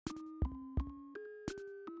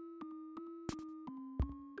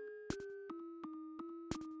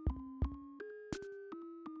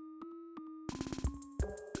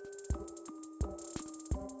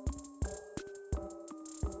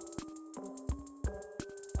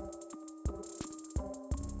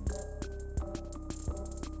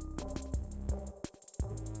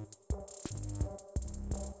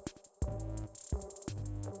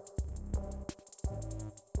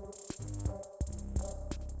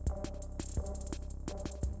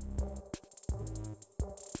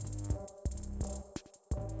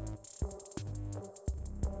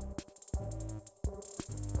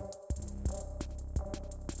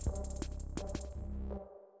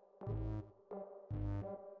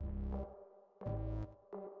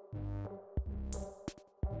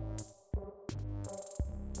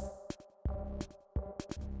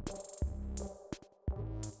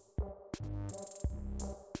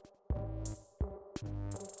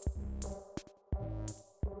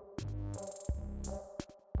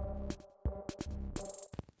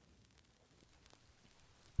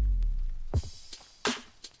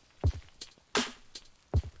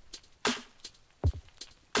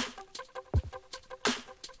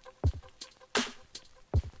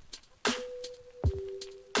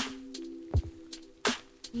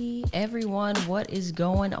everyone, what is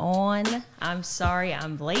going on? I'm sorry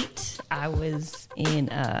I'm late. I was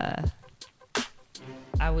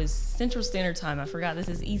Central Standard Time. I forgot this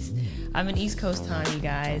is I'm in East Coast time, you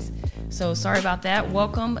guys. So sorry about that.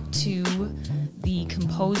 Welcome to the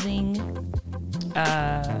composing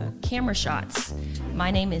camera shots. My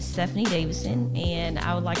name is Stephanie Davison, and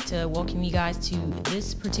I would like to welcome you guys to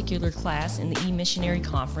this particular class in the E-Missionary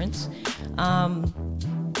Conference.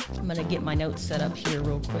 I'm going to get my notes set up here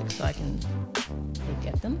real quick so I can look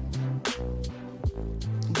at them.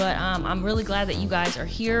 But I'm really glad that you guys are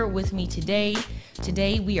here with me today.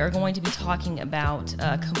 Today we are going to be talking about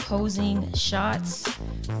composing shots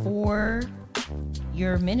for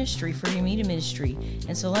your ministry, for your media ministry.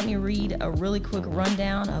 And so let me read a really quick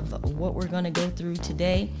rundown of what we're going to go through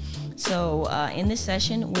today. So in this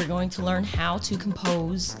session, we're going to learn how to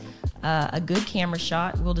compose a good camera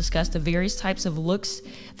shot. We'll discuss the various types of looks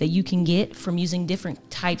that you can get from using different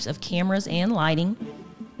types of cameras and lighting.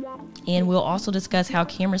 And we'll also discuss how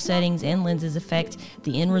camera settings and lenses affect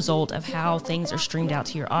the end result of how things are streamed out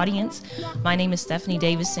to your audience. My name is Stephanie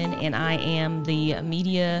Davison, and I am the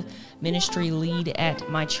media ministry lead at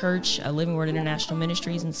my church, Living Word International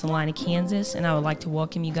Ministries in Salina, Kansas, and I would like to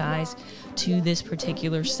welcome you guys to this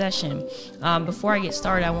particular session. Before I get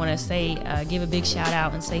started, I want to say, give a big shout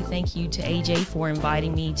out and say thank you to AJ for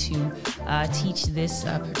inviting me to teach this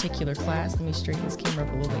particular class. Let me straighten this camera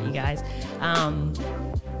up a little bit, you guys.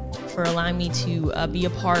 For allowing me to be a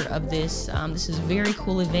part of this. This is a very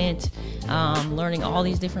cool event, learning all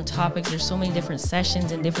these different topics. There's so many different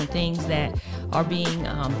sessions and different things that are being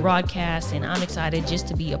broadcast, and I'm excited just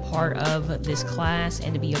to be a part of this class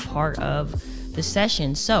and to be a part of the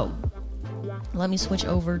session. So let me switch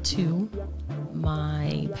over to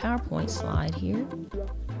my PowerPoint slide here.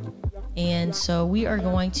 And so we are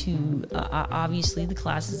going to, obviously the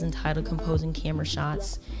class is entitled Composing Camera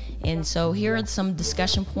Shots. And so here are some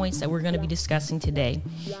discussion points that we're going to be discussing today.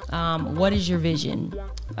 What is your vision?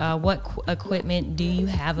 What equipment do you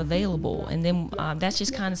have available? And then that's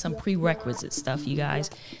just kind of some prerequisite stuff, you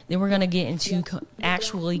guys. Then we're going to get into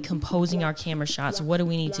actually composing our camera shots. What do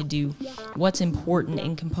we need to do? What's important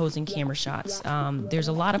in composing camera shots? There's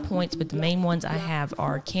a lot of points, but the main ones I have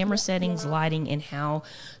are camera settings, lighting, and how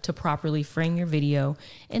to properly frame your video.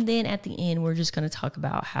 And then at the end, we're just going to talk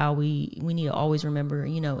about how we need to always remember,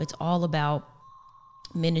 you know, it's all about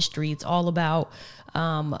ministry. It's all about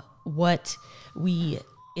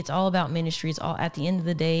it's all about ministry. It's all, at the end of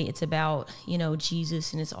the day, it's about, you know,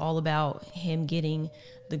 Jesus, and it's all about him getting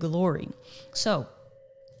the glory. So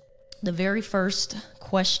the very first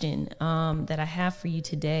question that I have for you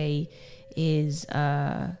today is,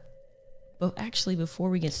 but actually before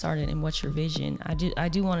we get started and what's your vision, I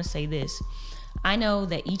do want to say this. I know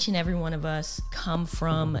that each and every one of us come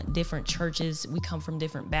from different churches. We come from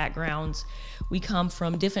different backgrounds. We come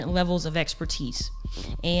from different levels of expertise.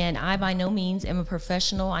 And I by no means am a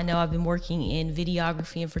professional. I know I've been working in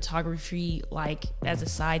videography and photography like as a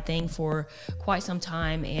side thing for quite some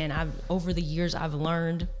time. And over the years I've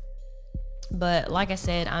learned. But like I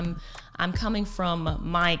said, I'm coming from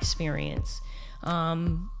my experience.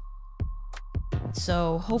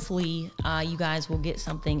 So hopefully you guys will get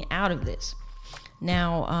something out of this.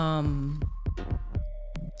 Now,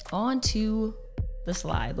 on to the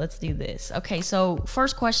slide. Let's do this. Okay, so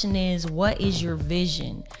first question is, what is your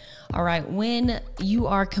vision? All right, when you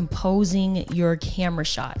are composing your camera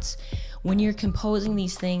shots, when you're composing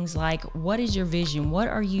these things, like, what is your vision?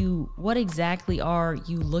 What exactly are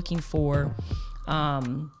you looking for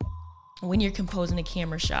when you're composing a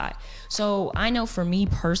camera shot? So I know for me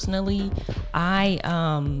personally,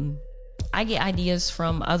 I get ideas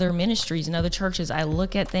from other ministries and other churches. I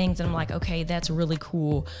look at things and I'm like, okay, that's really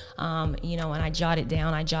cool. You know, and I jot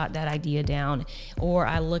that idea down. Or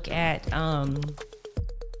I look at,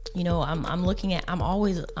 you know, I'm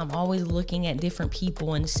always looking at different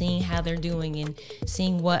people and seeing how they're doing and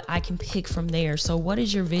seeing what I can pick from there. So what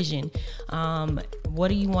is your vision? What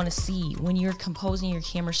do you want to see when you're composing your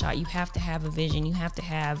camera shot? You have to have a vision. You have to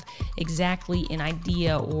have exactly an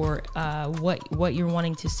idea or what you're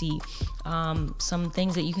wanting to see. Some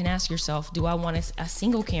things that you can ask yourself: do I want a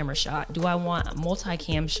single camera shot? Do I want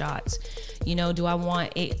multi-cam shots? You know, do I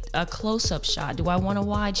want a close-up shot? Do I want a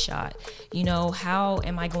wide shot? You know, how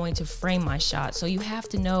am I going to frame my shot? So you have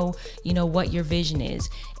to know, you know, what your vision is.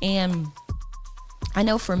 And I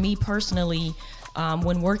know for me personally,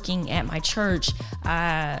 when working at my church,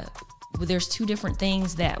 there's two different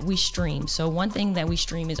things that we stream. So one thing that we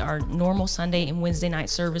stream is our normal Sunday and Wednesday night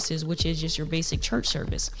services, which is just your basic church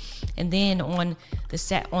service. And then on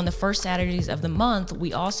the first Saturdays of the month,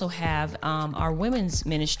 we also have our women's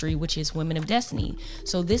ministry, which is Women of Destiny.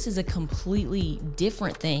 So this is a completely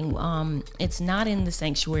different thing. It's not in the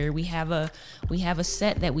sanctuary. We have a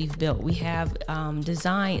set that we've built. We have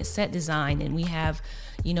set design, and we have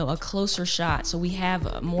a closer shot. So we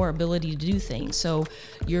have more ability to do things. So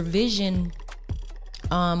your vision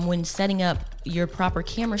when setting up your proper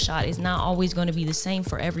camera shot is not always going to be the same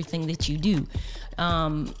for everything that you do.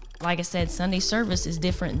 Like I said, Sunday service is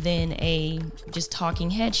different than a just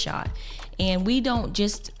talking head shot. And we don't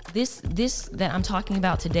just, this that I'm talking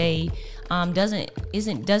about today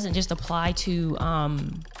doesn't just apply to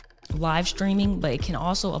live streaming, but it can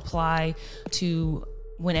also apply to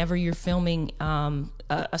whenever you're filming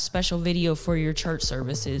a special video for your church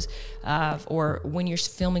services, or when you're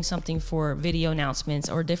filming something for video announcements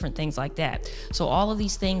or different things like that. So all of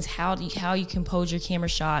these things, how you compose your camera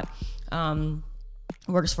shot,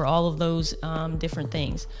 works for all of those different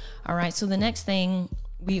things. All right, so the next thing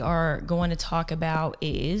we are going to talk about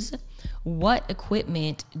is what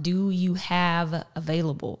equipment do you have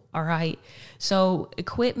available? All right, so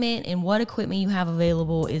equipment and what equipment you have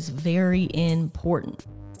available is very important.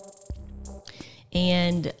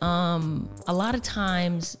 And a lot of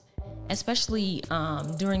times, especially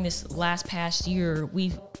during this past year,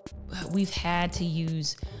 we've had to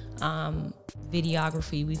use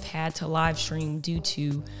videography. We've had to live stream due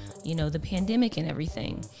to the pandemic and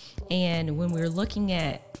everything. And when we're looking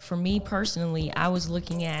at, for me personally, I was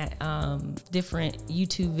looking at different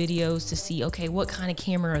YouTube videos to see, okay, what kind of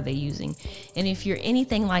camera are they using? And if you're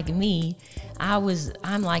anything like me,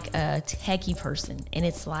 I'm like a techie person, and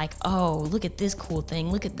it's like, oh, look at this cool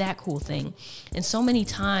thing, look at that cool thing. And so many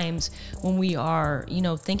times when we are,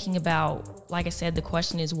 thinking about, like I said, the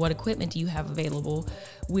question is, what equipment do you have available?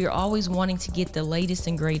 We're always wanting to get the latest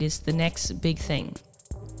and greatest, the next big thing.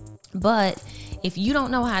 But if you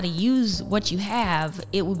don't know how to use what you have,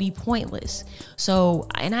 it will be pointless. So,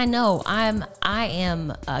 and I know I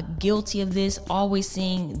am guilty of this, always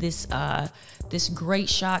seeing this great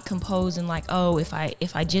shot composed and like, oh, if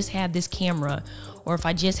I just had this camera, or if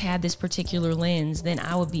I just had this particular lens, then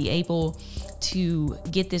I would be able to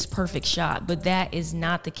get this perfect shot. But that is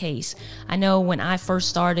not the case. I know when I first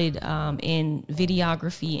started in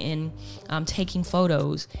videography and taking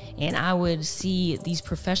photos, and I would see these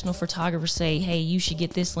professional photographers say, hey, you should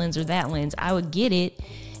get this lens or that lens. I would get it,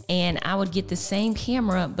 and I would get the same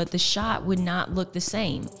camera, but the shot would not look the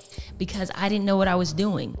same because I didn't know what I was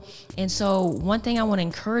doing. And so one thing I want to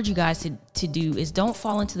encourage you guys to do is don't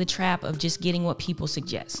fall into the trap of just getting what people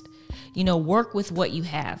suggest. Work with what you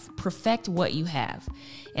have, perfect what you have.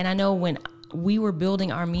 And I know when we were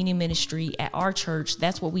building our media ministry at our church,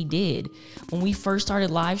 that's what we did. When we first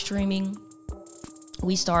started live streaming,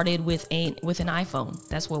 we started with an iPhone.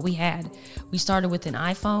 That's what we had. We started with an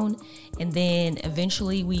iPhone, and then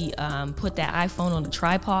eventually we put that iPhone on a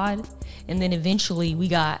tripod, and then eventually we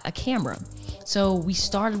got a camera. So we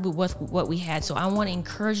started with what we had. So I want to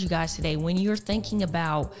encourage you guys today, when you're thinking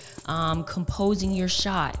about composing your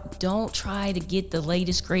shot, don't try to get the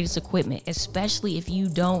latest, greatest equipment, especially if you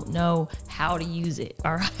don't know how to use it.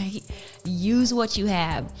 All right, use what you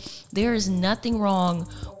have. There is nothing wrong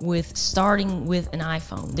with starting with an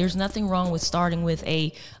iPhone. There's nothing wrong with starting with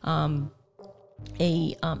a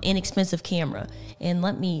inexpensive camera. And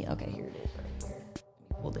okay, here it is.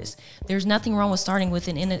 This. There's nothing wrong with starting with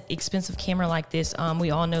an inexpensive camera like this.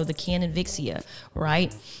 We all know the Canon Vixia,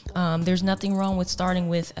 right? There's nothing wrong with starting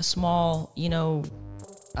with a small,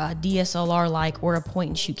 DSLR like, or a point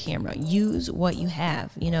and shoot camera. Use what you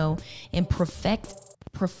have, and perfect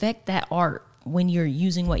that art when you're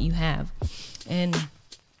using what you have. And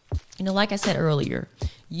like I said earlier,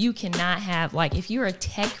 you cannot have, like, if you're a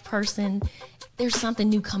tech person, there's something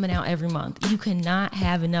new coming out every month. You cannot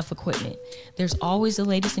have enough equipment. There's always the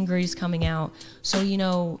latest and greatest coming out. So,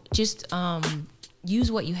 just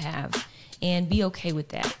use what you have and be okay with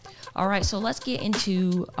that. All right, so let's get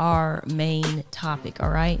into our main topic, all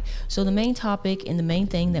right? So the main topic and the main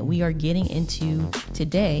thing that we are getting into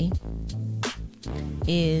today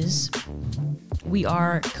is we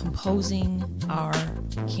are composing our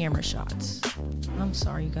camera shots. I'm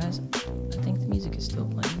sorry, you guys. I think the music is still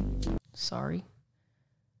playing. Sorry.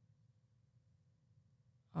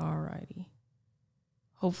 Alrighty.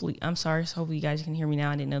 Hopefully you guys can hear me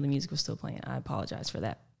now. I didn't know the music was still playing. I apologize for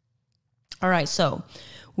that. All right, so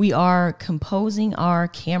we are composing our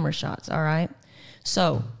camera shots, all right?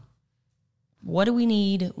 So what do we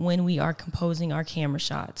need when we are composing our camera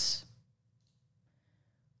shots?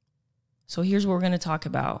 So here's what we're going to talk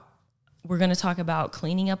about. We're going to talk about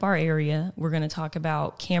cleaning up our area. We're going to talk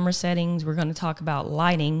about camera settings. We're going to talk about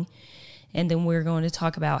lighting. And then we're going to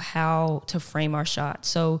talk about how to frame our shots.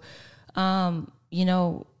 So,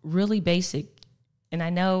 really basic. And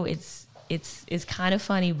I know it's kind of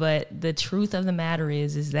funny, but the truth of the matter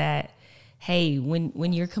is that, hey,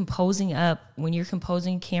 when you're composing a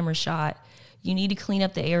camera shot, you need to clean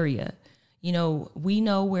up the area. We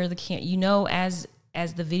know where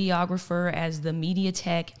as the videographer, as the media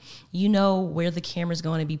tech, you know where the camera's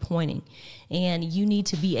going to be pointing. And you need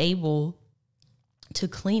to be able to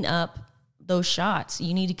clean up those shots.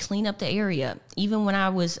 You need to clean up the area. Even when I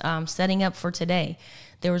was setting up for today,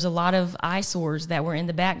 there was a lot of eyesores that were in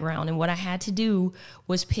the background. And what I had to do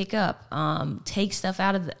was pick up, take stuff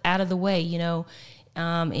out of the way.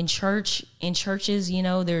 In churches,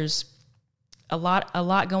 there's a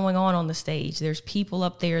lot going on the stage. There's people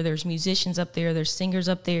up there, there's musicians up there, there's singers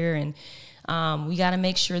up there, and we got to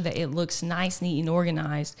make sure that it looks nice, neat, and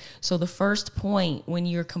organized. So the first point when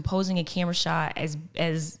you're composing a camera shot, as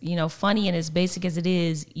funny and as basic as it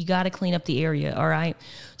is, you got to clean up the area. All right.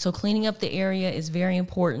 So cleaning up the area is very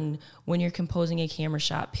important when you're composing a camera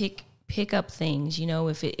shot. Pick up things.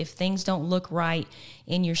 If things don't look right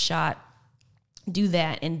in your shot, do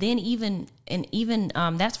that. And then even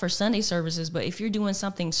that's for Sunday services. But if you're doing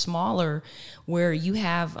something smaller where you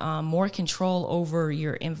have more control over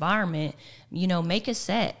your environment, make a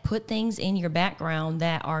set, put things in your background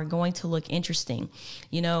that are going to look interesting,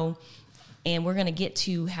 and we're going to get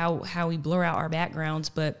to how we blur out our backgrounds,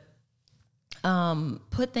 but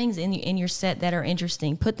put things in your set that are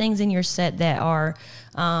interesting. Put things in your set that are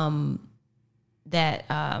kind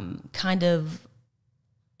of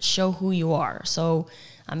show who you are. So,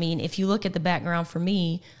 if you look at the background for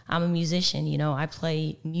me, I'm a musician, I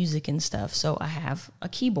play music and stuff. So I have a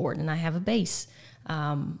keyboard and I have a bass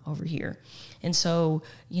over here. And so,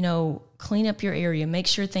 clean up your area, make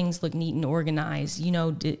sure things look neat and organized,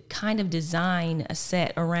 kind of design a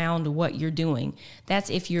set around what you're doing. That's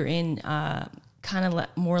if you're in kind of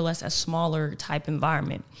more or less a smaller type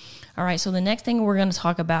environment. All right, so the next thing we're going to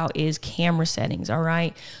talk about is camera settings, all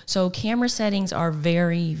right? So camera settings are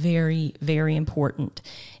very, very, very important.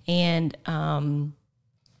 And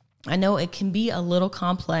I know it can be a little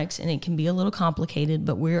complex and it can be a little complicated,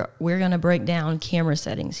 but we're going to break down camera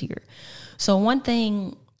settings here. So one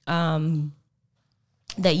thing that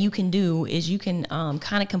you can do is you can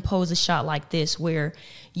kind of compose a shot like this where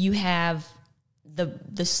you have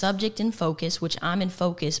the subject in focus, which I'm in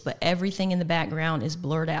focus, but everything in the background is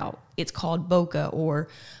blurred out. It's called bokeh, or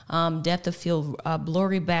depth of field,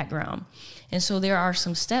 blurry background. And so there are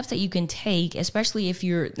some steps that you can take, especially if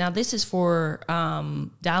now this is for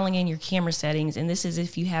dialing in your camera settings, and this is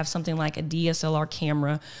if you have something like a DSLR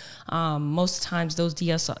camera. Most times those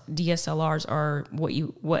DSLRs are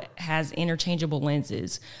what has interchangeable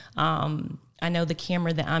lenses. I know the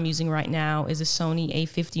camera that I'm using right now is a Sony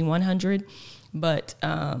A5100, but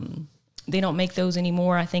they don't make those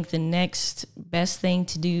anymore. I think the next best thing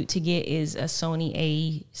to get is a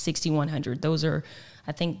Sony A6100. Those are,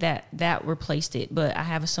 I think that replaced it. But I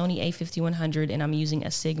have a Sony A5100 and I'm using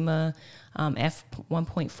a Sigma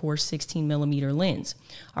f1.4 16 millimeter lens.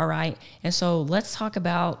 All right, and so let's talk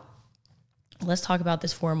about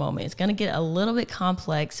this for a moment. It's going to get a little bit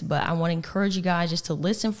complex, but I want to encourage you guys just to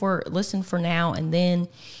listen for now, and then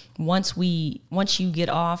once you get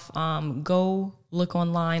off, go look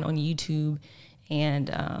online on YouTube and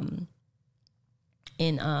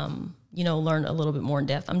learn a little bit more in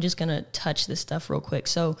depth. I'm just going to touch this stuff real quick.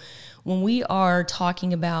 So when we are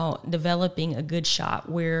talking about developing a good shot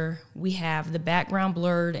where we have the background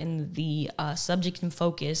blurred and the subject in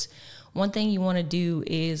focus, one thing you want to do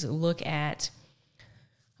is look at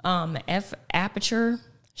aperture,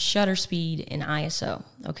 shutter speed, and ISO,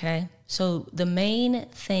 okay? So the main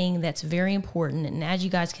thing that's very important, and as you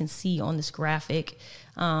guys can see on this graphic,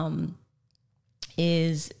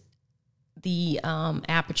 is the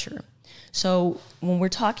aperture. So when we're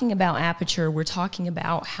talking about aperture, we're talking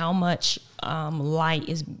about how much light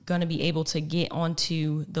is going to be able to get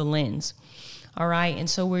onto the lens. All right, and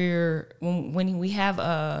so when we have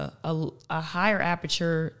a higher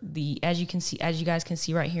aperture, as you guys can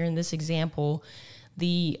see right here in this example,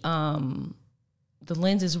 the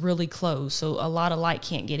lens is really closed, so a lot of light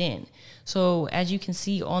can't get in. So as you can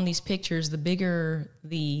see on these pictures, the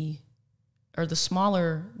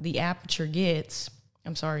smaller the aperture gets,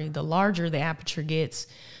 the larger the aperture gets,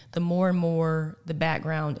 the more and more the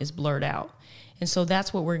background is blurred out. And so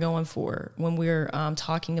that's what we're going for when we're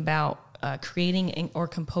talking about creating or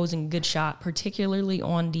composing a good shot, particularly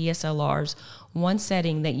on DSLRs. One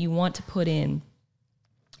setting that you want to put in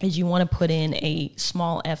is you want to put in a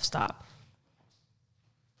small f-stop.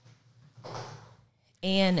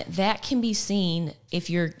 And that can be seen if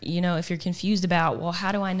you're, if you're confused about, well,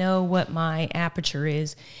 how do I know what my aperture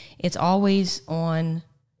is? It's always on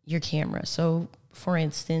your camera. So for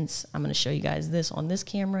instance, I'm going to show you guys this on this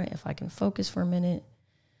camera. If I can focus for a minute.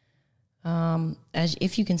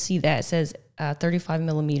 If you can see that, it says 35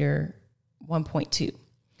 millimeter 1.2.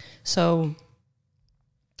 So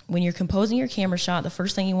when you're composing your camera shot, the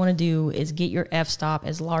first thing you want to do is get your f-stop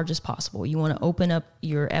as large as possible. You want to open up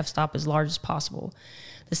your f-stop as large as possible.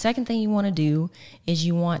 The second thing you want to do is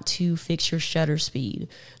you want to fix your shutter speed.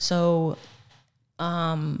 So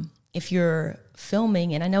if you're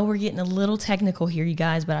filming, and I know we're getting a little technical here, you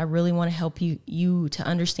guys, but I really want to help you to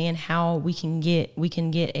understand how we can get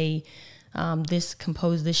a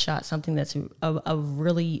compose this shot, something that's a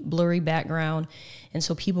really blurry background, and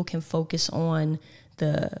so people can focus on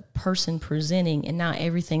the person presenting and not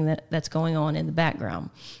everything that's going on in the background.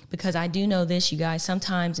 Because I do know this, you guys,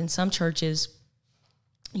 sometimes in some churches,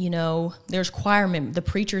 there's the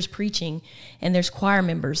preacher's preaching and there's choir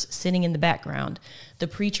members sitting in the background. The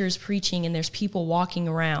preacher's preaching and there's people walking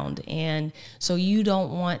around. And so you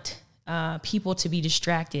don't want people to be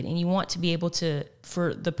distracted, and you want to be able to,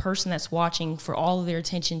 for the person that's watching, for all of their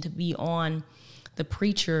attention to be on the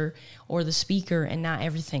preacher or the speaker and not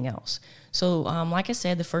everything else. So like I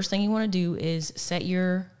said, the first thing you want to do is set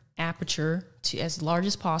your aperture to as large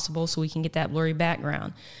as possible so we can get that blurry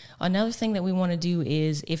background. Another thing that we want to do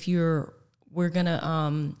is we're going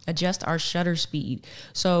to adjust our shutter speed.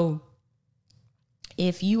 So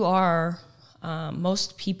if you are,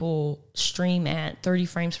 most people stream at 30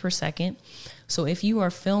 frames per second. So if you are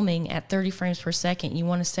filming at 30 frames per second, you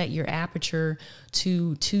want to set your aperture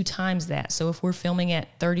to 2 times that. So if we're filming at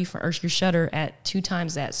 30, or your shutter at 2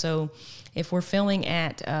 times that. So if we're filming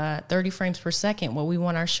at 30 frames per second, what we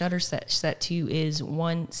want our shutter set to is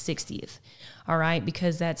 1/60th. All right,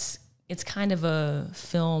 because it's kind of a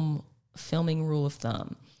filming rule of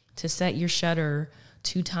thumb to set your shutter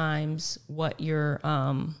 2 times what your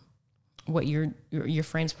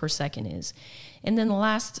frames per second is. And then the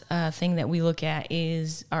last thing that we look at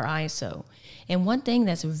is our ISO. And one thing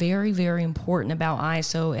that's very, very important about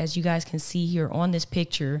ISO, as you guys can see here on this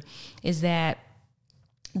picture, is that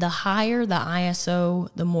the higher the ISO,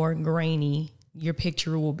 the more grainy your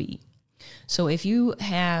picture will be. So if you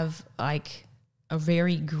have like a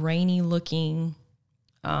very grainy looking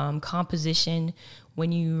composition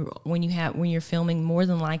when you're filming, more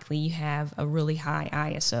than likely you have a really high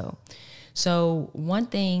ISO. So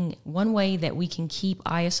one way that we can keep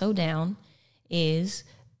ISO down is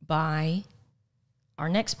by our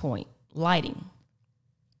next point, lighting.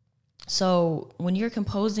 So when you're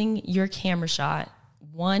composing your camera shot,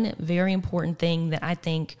 one very important thing that I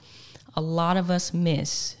think a lot of us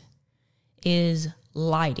miss is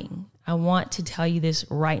lighting. I want to tell you this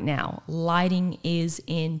right now. Lighting is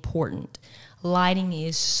important. Lighting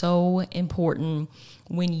is so important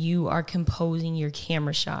when you are composing your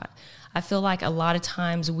camera shot. I feel like a lot of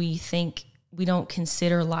times we don't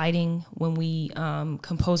consider lighting when we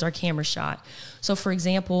compose our camera shot. So for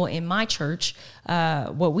example, in my church,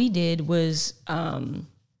 what we did was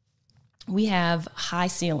we have high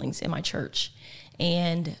ceilings in my church,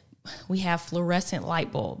 and we have fluorescent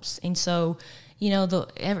light bulbs. And so,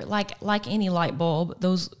 like any light bulb,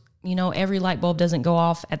 those, every light bulb doesn't go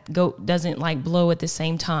off doesn't like blow at the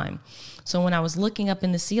same time. So when I was looking up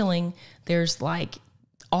in the ceiling, there's like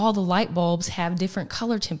all the light bulbs have different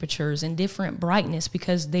color temperatures and different brightness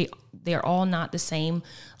because they're all not the same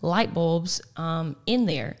light bulbs in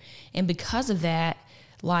there. And because of that,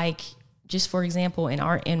 like, just for example,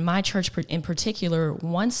 in my church in particular,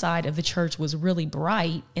 one side of the church was really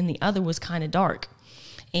bright and the other was kind of dark.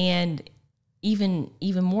 And even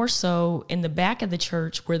more so in the back of the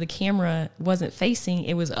church where the camera wasn't facing,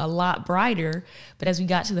 it was a lot brighter. But as we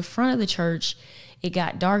got to the front of the church, it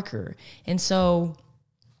got darker. And so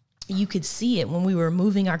you could see it when we were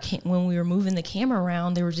moving the camera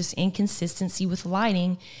around. There was just inconsistency with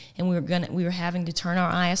lighting, and we were having to turn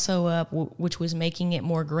our ISO up, which was making it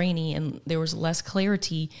more grainy, and there was less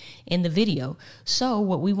clarity in the video. So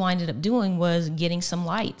what we winded up doing was getting some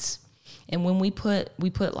lights, and when we put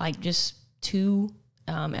like just 2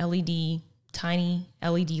 tiny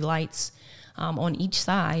LED lights on each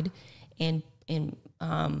side, and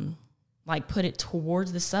like put it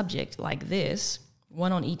towards the subject like this,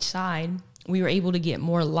 one on each side, we were able to get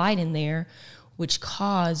more light in there, which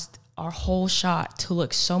caused our whole shot to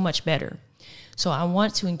look so much better. So I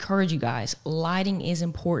want to encourage you guys, lighting is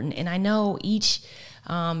important. And I know each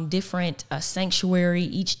different sanctuary,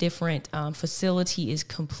 each different facility is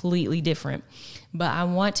completely different. But I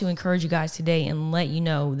want to encourage you guys today and let you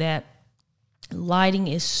know that lighting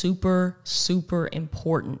is super, super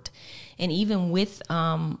important. And even with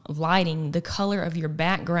lighting, the color of your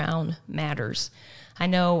background matters. I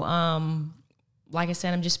know, like I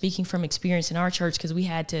said, I'm just speaking from experience in our church, because we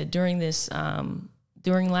had to, during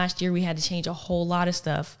last year, we had to change a whole lot of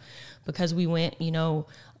stuff because we went, we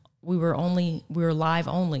were live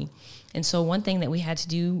only. And so one thing that we had to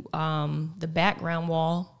do, the background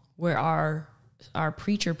wall where our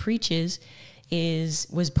preacher preaches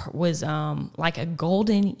was like a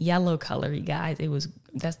golden yellow color, you guys.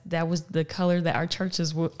 That was the color that our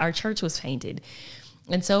church was painted.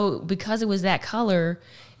 And so because it was that color,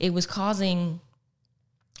 it was causing,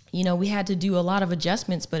 we had to do a lot of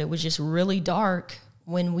adjustments, but it was just really dark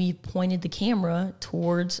when we pointed the camera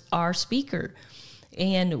towards our speaker.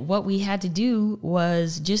 And what we had to do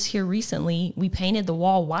was, just here recently, we painted the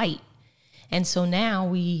wall white. And so now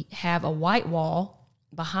we have a white wall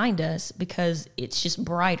behind us because it's just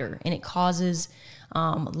brighter and it causes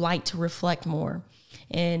light to reflect more.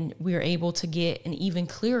 And we were able to get an even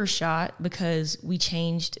clearer shot because we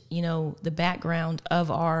changed, the background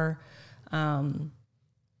of our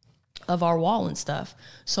wall and stuff.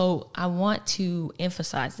 So I want to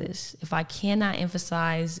emphasize this. If I cannot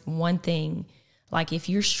emphasize one thing, like if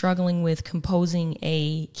you're struggling with composing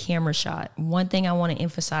a camera shot, one thing I want to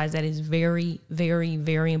emphasize that is very, very,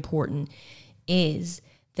 very important is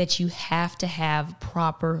that you have to have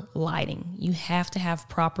proper lighting. You have to have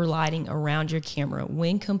proper lighting around your camera.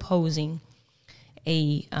 When composing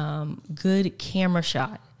a good camera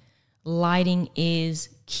shot, lighting is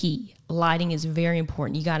key. Lighting is very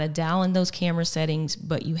important. You got to dial in those camera settings,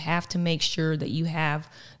 but you have to make sure that you have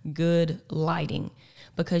good lighting,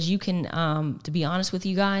 because you can, to be honest with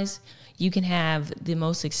you guys, you can have the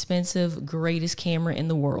most expensive, greatest camera in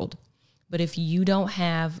the world, but if you don't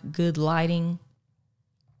have good lighting,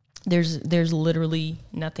 there's literally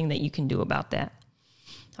nothing that you can do about that.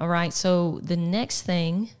 All right. So the next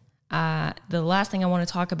thing, the last thing I want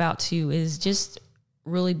to talk about too is just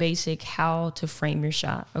really basic how to frame your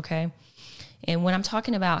shot. Okay. And when I'm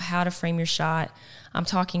talking about how to frame your shot, I'm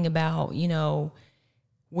talking about,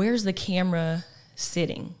 where's the camera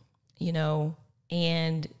sitting,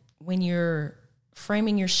 and when you're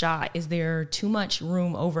framing your shot, is there too much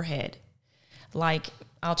room overhead? Like,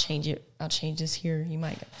 I'll change this here. You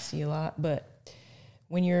might see a lot, but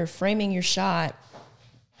when you're framing your shot,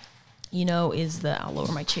 I'll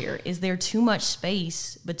lower my chair. Is there too much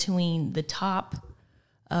space between the top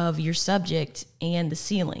of your subject and the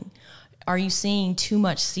ceiling? Are you seeing too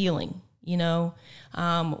much ceiling?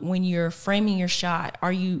 When you're framing your shot,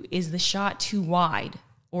 is the shot too wide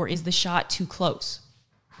or is the shot too close?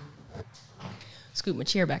 Scoot my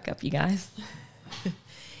chair back up, you guys.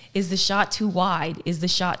 Is the shot too wide? Is the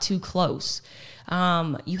shot too close?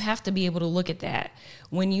 You have to be able to look at that.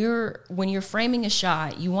 When you're framing a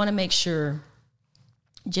shot, you want to make sure,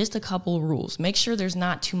 just a couple of rules. Make sure there's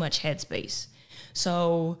not too much headspace.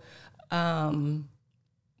 So,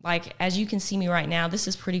 like, as you can see me right now, this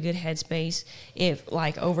is pretty good headspace,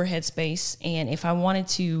 overhead space. And if I wanted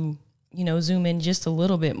to, zoom in just a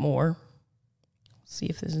little bit more, see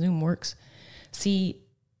if this zoom works. See,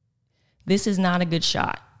 this is not a good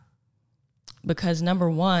shot because, number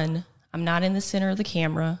one, I'm not in the center of the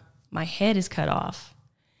camera. My head is cut off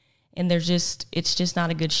and it's just not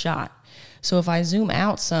a good shot. So if I zoom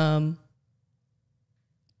out some,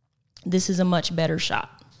 this is a much better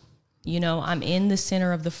shot. I'm in the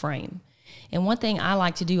center of the frame. And one thing I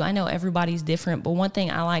like to do, I know everybody's different, but one thing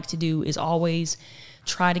I like to do is always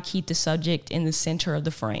try to keep the subject in the center of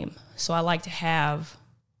the frame. So I like to have,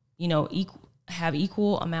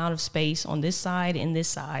 equal amount of space on this side and this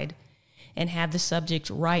side, and have the subject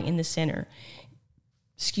right in the center.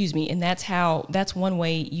 Excuse me. And that's one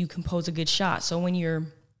way you compose a good shot. So when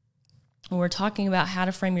we're talking about how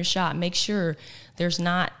to frame your shot, make sure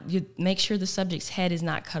make sure the subject's head is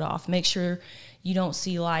not cut off. Make sure you don't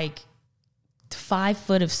see like 5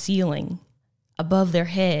 foot of ceiling above their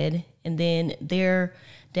head and then they're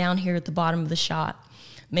down here at the bottom of the shot.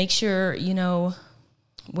 Make sure,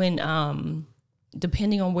 when,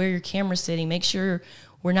 depending on where your camera's sitting, make sure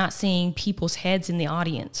we're not seeing people's heads in the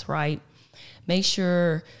audience, right? Make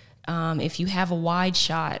sure, if you have a wide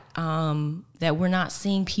shot, that we're not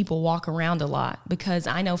seeing people walk around a lot. Because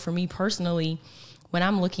I know for me personally, when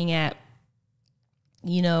I'm looking at,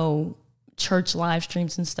 church live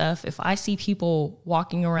streams and stuff, if I see people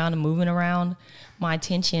walking around and moving around, my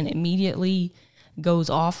attention immediately goes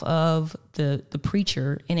off of the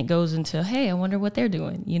preacher and it goes into, hey, I wonder what they're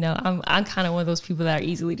doing. You know, I'm kind of one of those people that are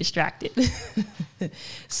easily distracted.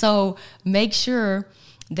 So make sure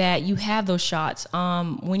that you have those shots.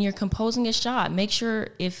 When you're composing a shot, make sure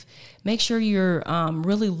you're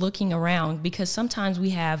really looking around, because sometimes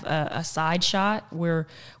we have a side shot where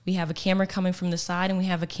we have a camera coming from the side and we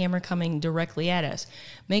have a camera coming directly at us.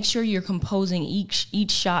 Make sure you're composing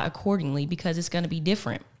each shot accordingly, because it's going to be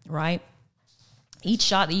different, right? Each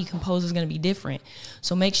shot that you compose is going to be different.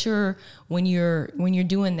 So make sure when you're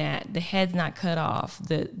doing that, the head's not cut off,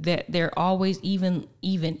 that they're always even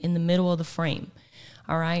in the middle of the frame.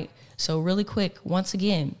 All right. So really quick, once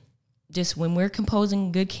again, just when we're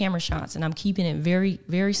composing good camera shots, and I'm keeping it very,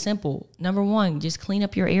 very simple. Number one, just clean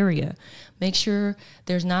up your area. Make sure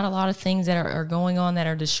there's not a lot of things that are going on that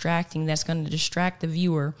are distracting, that's going to distract the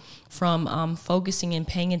viewer from focusing and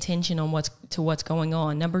paying attention on what's going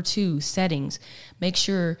on. Number two, settings. Make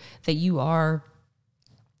sure that you are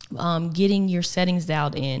getting your settings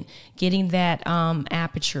dialed in, getting that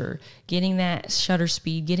aperture, getting that shutter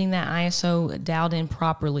speed, getting that ISO dialed in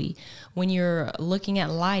properly. When you're looking at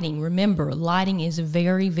lighting, remember, lighting is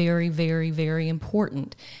very, very, very, very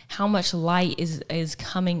important. How much light is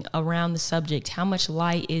coming around the subject, how much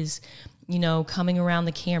light is coming around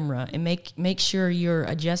the camera, and make sure you're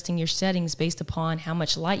adjusting your settings based upon how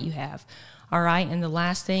much light you have. All right. And the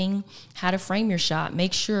last thing, how to frame your shot.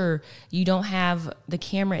 Make sure you don't have, the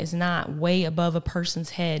camera is not way above a person's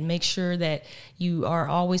head. Make sure that you are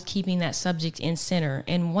always keeping that subject in center.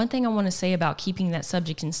 And one thing I want to say about keeping that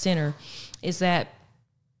subject in center is that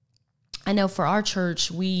I know for our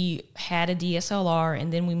church, we had a DSLR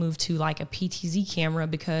and then we moved to like a PTZ camera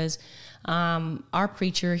because our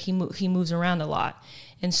preacher, he moves around a lot.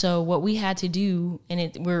 And so what we had to do,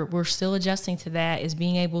 and we're still adjusting to that, is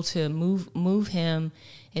being able to move him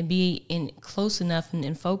and be in close enough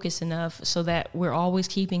and focus enough so that we're always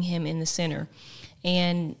keeping him in the center.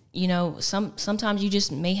 And sometimes you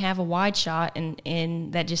just may have a wide shot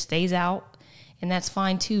and that just stays out, and that's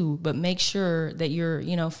fine too. But make sure that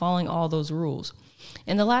you're following all those rules.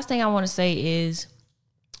 And the last thing I want to say is,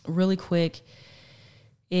 really quick,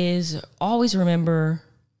 is always remember,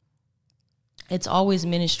 it's always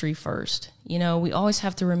ministry first. We always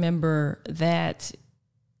have to remember that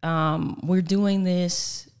we're doing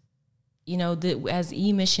this, as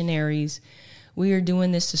e-missionaries, we are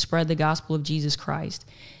doing this to spread the gospel of Jesus Christ.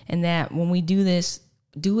 And that when we do this,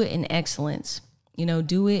 do it in excellence,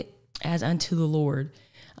 do it as unto the Lord.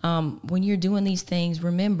 When you're doing these things,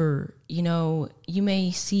 remember, you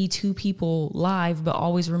may see two people live, but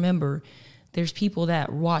always remember there's people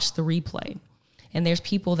that watch the replay. And there's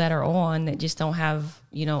people that are on that just don't have,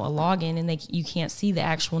 a login, and you can't see the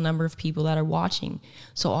actual number of people that are watching.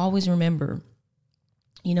 So always remember,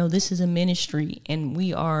 this is a ministry, and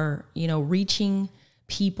we are, reaching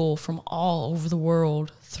people from all over the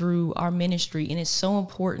world through our ministry. And it's so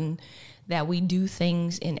important that we do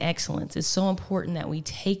things in excellence. It's so important that we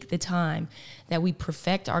take the time, that we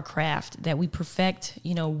perfect our craft, that we perfect,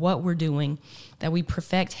 what we're doing, that we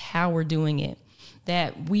perfect how we're doing it.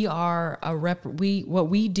 That we are what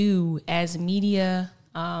we do as media,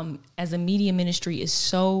 as a media ministry is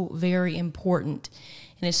so very important.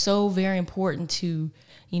 And it's so very important to,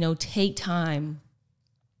 take time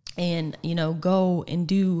and, go and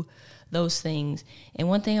do those things. And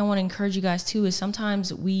one thing I want to encourage you guys too is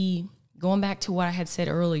sometimes going back to what I had said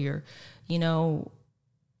earlier,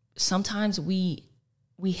 sometimes we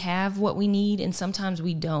have what we need and sometimes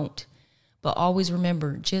we don't. But always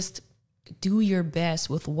remember, just do your best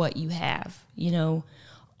with what you have.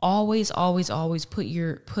 Always, always, always put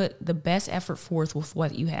the best effort forth with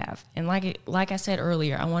what you have. And like I said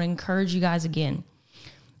earlier, I want to encourage you guys again.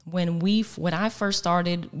 When I first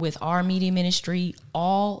started with our media ministry,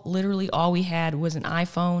 literally all we had was an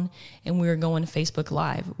iPhone, and we were going to Facebook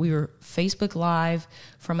Live. We were Facebook Live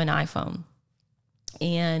from an iPhone.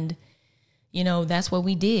 And that's what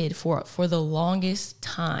we did for the longest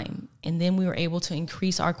time. And then we were able to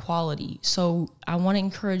increase our quality. So I want to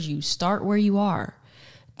encourage you, start where you are.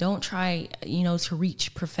 Don't try, to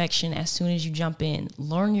reach perfection as soon as you jump in.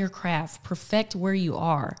 Learn your craft, perfect where you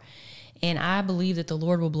are. And I believe that the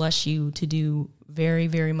Lord will bless you to do very,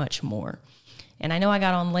 very much more. And I know I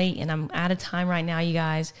got on late and I'm out of time right now, you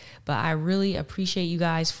guys, but I really appreciate you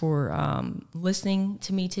guys for listening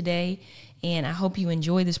to me today. And I hope you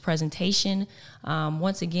enjoy this presentation.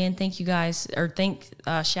 Once again, thank you guys,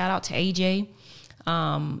 shout out to AJ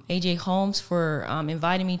Holmes for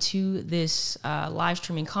inviting me to this live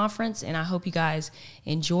streaming conference. And I hope you guys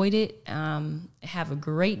enjoyed it. Have a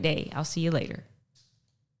great day. I'll see you later.